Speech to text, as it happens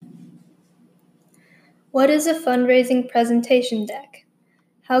What is a fundraising presentation deck?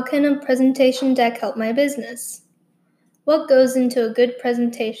 How can a presentation deck help my business? What goes into a good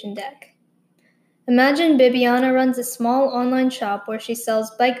presentation deck? Imagine Bibiana runs a small online shop where she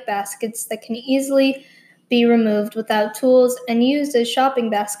sells bike baskets that can easily be removed without tools and used as shopping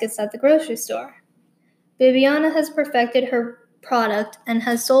baskets at the grocery store. Bibiana has perfected her product and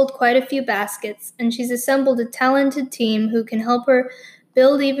has sold quite a few baskets, and she's assembled a talented team who can help her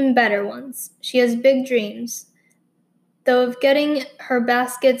build even better ones. She has big dreams, though, of getting her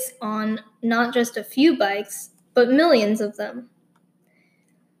baskets on not just a few bikes, but millions of them.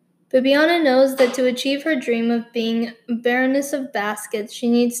 Bibiana knows that to achieve her dream of being Baroness of Baskets, she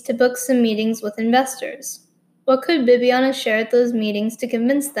needs to book some meetings with investors. What could Bibiana share at those meetings to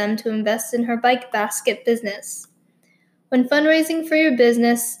convince them to invest in her bike basket business? When fundraising for your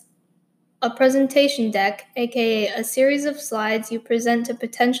business, a presentation deck, aka a series of slides you present to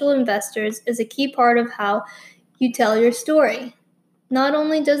potential investors, is a key part of how you tell your story. Not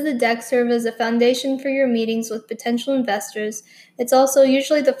only does the deck serve as a foundation for your meetings with potential investors, it's also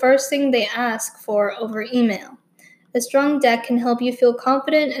usually the first thing they ask for over email. A strong deck can help you feel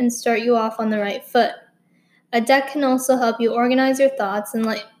confident and start you off on the right foot. A deck can also help you organize your thoughts and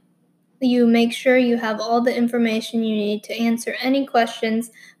let you make sure you have all the information you need to answer any questions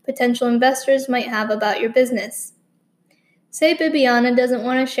potential investors might have about your business. Say Bibiana doesn't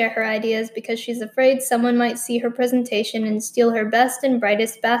want to share her ideas because she's afraid someone might see her presentation and steal her best and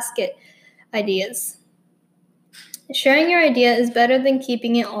brightest basket ideas. Sharing your idea is better than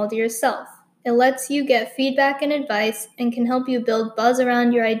keeping it all to yourself. It lets you get feedback and advice and can help you build buzz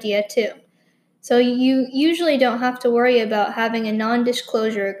around your idea too. So you usually don't have to worry about having a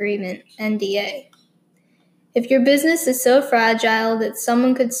non-disclosure agreement, NDA. If your business is so fragile that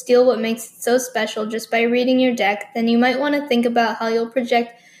someone could steal what makes it so special just by reading your deck, then you might want to think about how you'll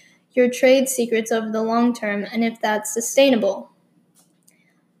project your trade secrets over the long term and if that's sustainable.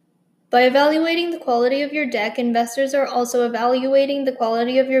 By evaluating the quality of your deck, investors are also evaluating the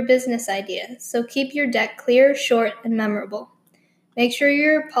quality of your business idea, so keep your deck clear, short, and memorable. Make sure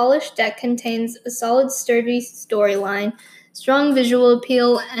your polished deck contains a solid, sturdy storyline, strong visual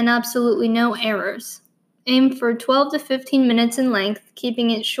appeal, and absolutely no errors. Aim for 12 to 15 minutes in length,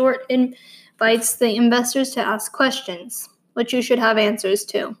 keeping it short invites the investors to ask questions, which you should have answers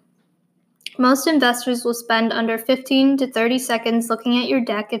to. Most investors will spend under 15 to 30 seconds looking at your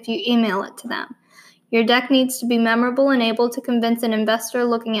deck if you email it to them. Your deck needs to be memorable and able to convince an investor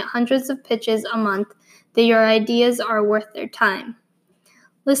looking at hundreds of pitches a month that your ideas are worth their time.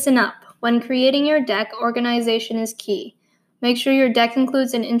 Listen up. When creating your deck, organization is key. Make sure your deck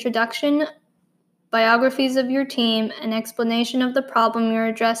includes an introduction, biographies of your team, an explanation of the problem you're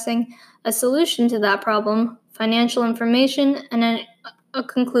addressing, a solution to that problem, financial information, and a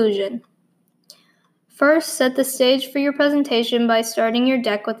conclusion. First, set the stage for your presentation by starting your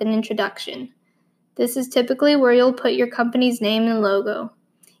deck with an introduction. This is typically where you'll put your company's name and logo.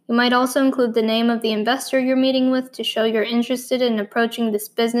 You might also include the name of the investor you're meeting with to show you're interested in approaching this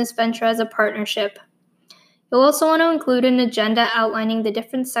business venture as a partnership. You'll also want to include an agenda outlining the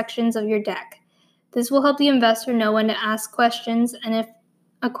different sections of your deck. This will help the investor know when to ask questions and if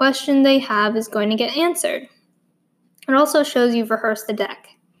a question they have is going to get answered. It also shows you've rehearsed the deck.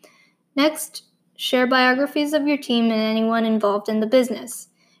 Next, share biographies of your team and anyone involved in the business.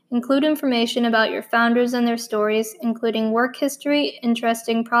 Include information about your founders and their stories, including work history,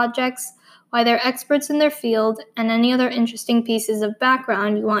 interesting projects, why they're experts in their field, and any other interesting pieces of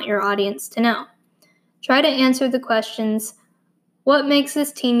background you want your audience to know. Try to answer the questions: what makes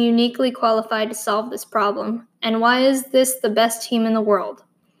this team uniquely qualified to solve this problem? And why is this the best team in the world?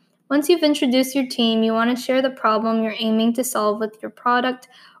 Once you've introduced your team, you want to share the problem you're aiming to solve with your product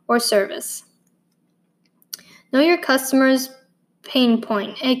or service. Know your customer's pain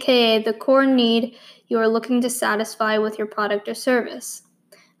point, aka the core need you are looking to satisfy with your product or service.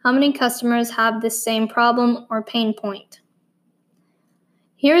 How many customers have this same problem or pain point?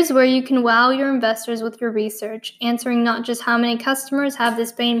 Here's where you can wow your investors with your research, answering not just how many customers have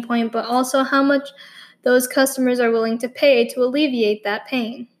this pain point, but also how much those customers are willing to pay to alleviate that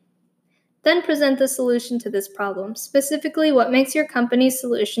pain. Then present the solution to this problem, specifically what makes your company's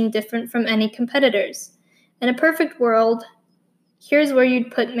solution different from any competitors. In a perfect world, here's where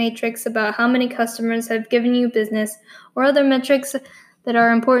you'd put metrics about how many customers have given you business or other metrics that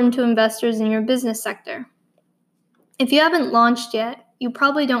are important to investors in your business sector. If you haven't launched yet, you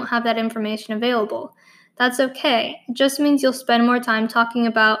probably don't have that information available. That's okay. It just means you'll spend more time talking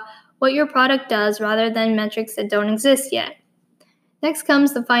about what your product does rather than metrics that don't exist yet. Next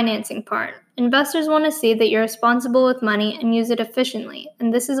comes the financing part. Investors want to see that you're responsible with money and use it efficiently,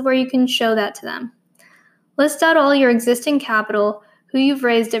 and this is where you can show that to them. List out all your existing capital, who you've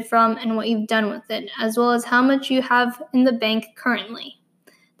raised it from, and what you've done with it, as well as how much you have in the bank currently.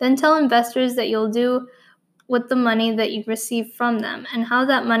 Then tell investors that you'll do with the money that you've received from them and how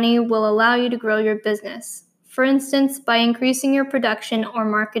that money will allow you to grow your business. For instance, by increasing your production or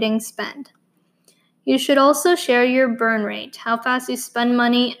marketing spend. You should also share your burn rate, how fast you spend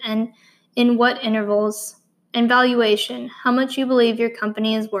money and in what intervals, and valuation, how much you believe your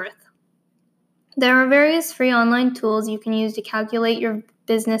company is worth. There are various free online tools you can use to calculate your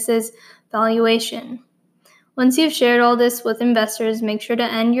business's valuation. Once you've shared all this with investors, make sure to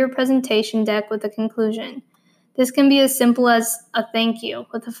end your presentation deck with a conclusion. This can be as simple as a thank you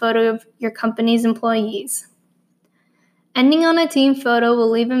with a photo of your company's employees. Ending on a team photo will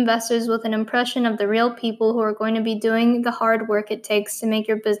leave investors with an impression of the real people who are going to be doing the hard work it takes to make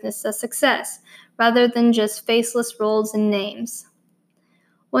your business a success, rather than just faceless roles and names.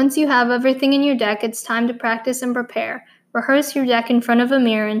 Once you have everything in your deck, it's time to practice and prepare. Rehearse your deck in front of a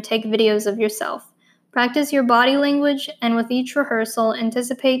mirror and take videos of yourself. Practice your body language, and with each rehearsal,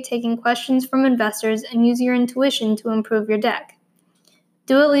 anticipate taking questions from investors and use your intuition to improve your deck.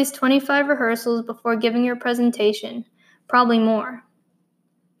 Do at least 25 rehearsals before giving your presentation, probably more.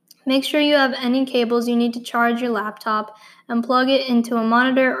 Make sure you have any cables you need to charge your laptop and plug it into a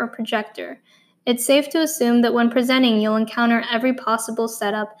monitor or projector. It's safe to assume that when presenting, you'll encounter every possible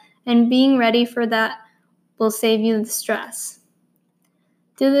setup, and being ready for that will save you the stress.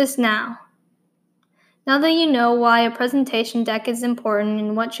 Do this now. Now that you know why a presentation deck is important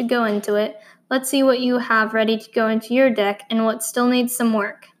and what should go into it, let's see what you have ready to go into your deck and what still needs some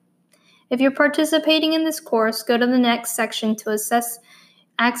work. If you're participating in this course, go to the next section to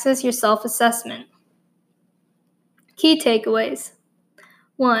access your self-assessment. Key takeaways.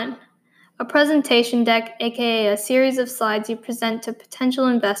 1. A presentation deck, aka a series of slides you present to potential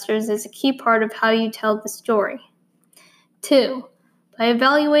investors, is a key part of how you tell the story. 2. By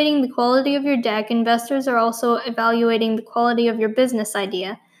evaluating the quality of your deck, investors are also evaluating the quality of your business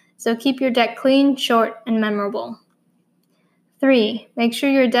idea, so keep your deck clean, short, and memorable. 3. Make sure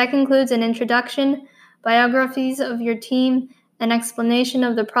your deck includes an introduction, biographies of your team, an explanation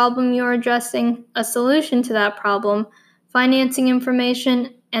of the problem you are addressing, a solution to that problem, financing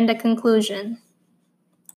information, and a conclusion.